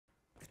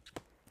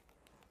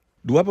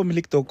Dua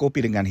pemilik toko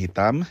piringan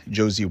hitam,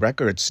 Josie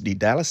Records di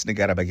Dallas,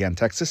 negara bagian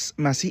Texas,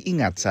 masih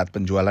ingat saat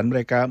penjualan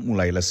mereka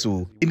mulai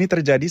lesu. Ini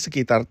terjadi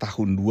sekitar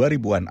tahun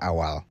 2000-an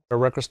awal.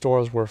 Our record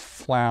stores were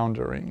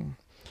floundering.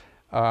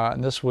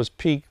 And this was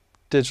peak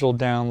digital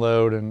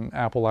download and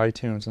Apple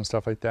iTunes and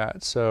stuff like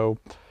that. So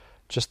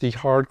just the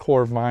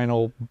hardcore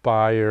vinyl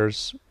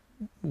buyers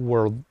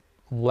were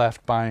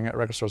left buying at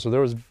record stores. So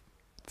there was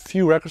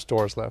few record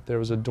stores left. There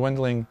was a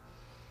dwindling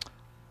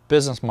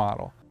business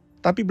model.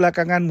 Tapi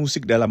belakangan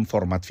musik dalam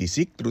format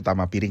fisik,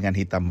 terutama piringan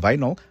hitam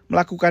vinyl,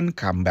 melakukan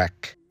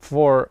comeback.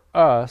 For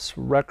us,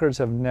 records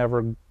have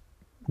never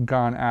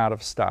gone out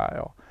of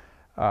style.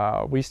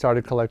 We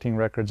started collecting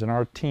records in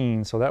our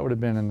teens, so that would have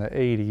been in the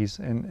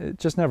 80s, and it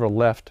just never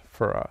left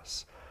for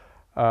us.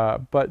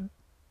 But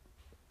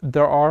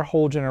there are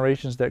whole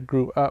generations that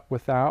grew up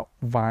without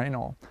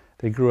vinyl.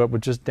 They grew up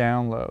with just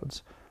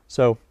downloads.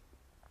 So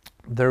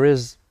there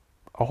is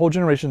a whole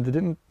generation that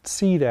didn't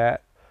see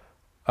that,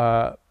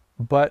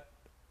 but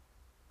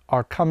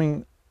are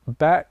coming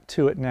back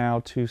to it now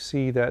to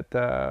see that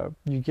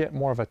you get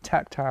more of a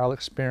tactile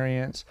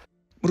experience.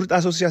 Menurut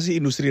Asosiasi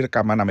Industri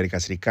Rekaman Amerika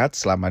Serikat,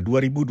 selama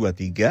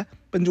 2023,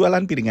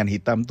 penjualan piringan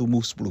hitam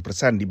tumbuh 10%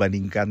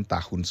 dibandingkan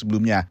tahun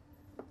sebelumnya.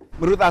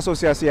 Menurut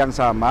asosiasi yang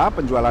sama,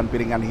 penjualan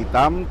piringan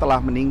hitam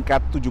telah meningkat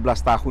 17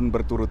 tahun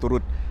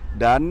berturut-turut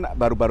dan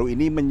baru-baru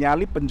ini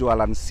menyalip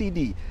penjualan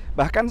CD.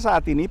 Bahkan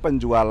saat ini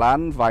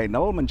penjualan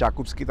vinyl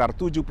mencakup sekitar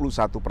 71%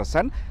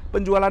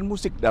 penjualan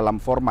musik dalam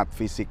format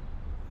fisik.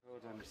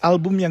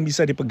 Album yang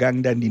bisa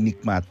dipegang dan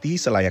dinikmati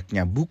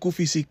selayaknya buku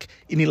fisik,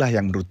 inilah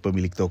yang menurut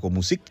pemilik toko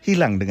musik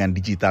hilang dengan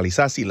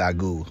digitalisasi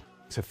lagu.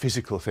 It's a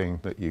physical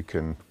thing that you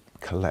can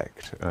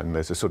collect, and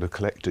there's a sort of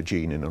collector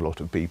gene in a lot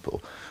of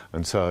people,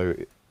 and so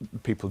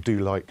people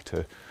do like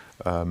to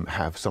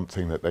have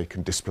something that they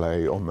can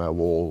display on their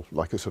wall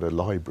like a sort of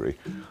library,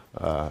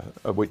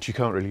 which you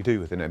can't really do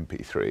with an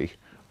MP3.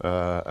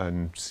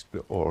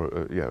 Or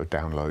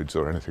downloads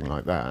or anything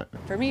like that.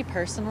 For me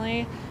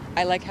personally,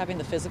 I like having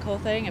the physical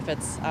thing. If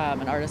it's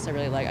an artist I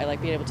really like, I like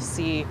being able to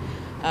see,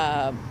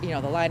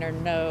 the liner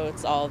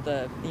notes, all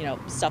the,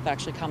 stuff that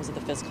actually comes with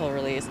the physical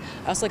release.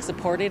 I also like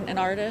supporting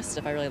an artist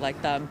if I really like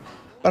them.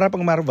 Para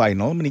penggemar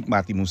vinyl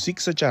menikmati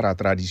musik secara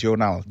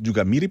tradisional,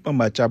 juga mirip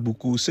membaca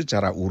buku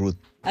secara urut.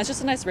 It's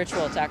just a nice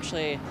ritual to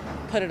actually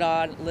put it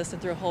on,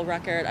 listen through a whole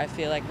record. I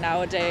feel like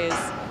nowadays,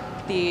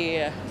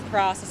 the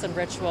process and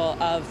ritual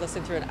of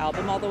listening through an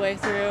album all the way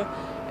through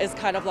is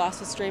kind of lost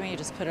with streaming. You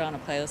just put it on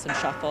a playlist and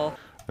shuffle.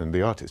 And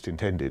the artist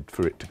intended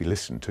for it to be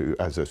listened to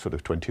as a sort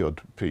of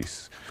 20-odd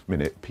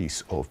minute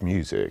piece of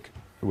music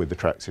with the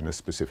tracks in a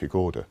specific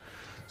order.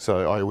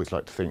 So I always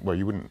like to think, well,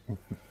 you wouldn't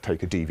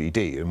take a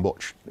DVD and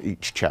watch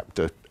each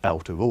chapter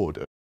out of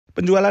order.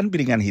 Penjualan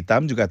piringan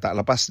hitam juga tak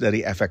lepas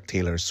dari efek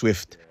Taylor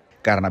Swift.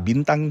 Karena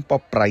bintang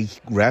pop peraih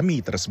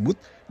Grammy tersebut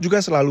juga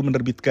selalu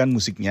menerbitkan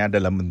musiknya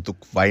dalam bentuk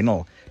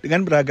vinyl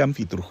dengan beragam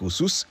fitur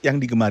khusus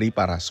yang digemari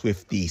para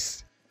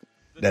Swifties.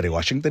 Dari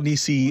Washington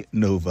DC,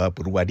 Nova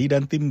Purwadi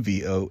dan tim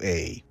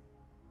VOA.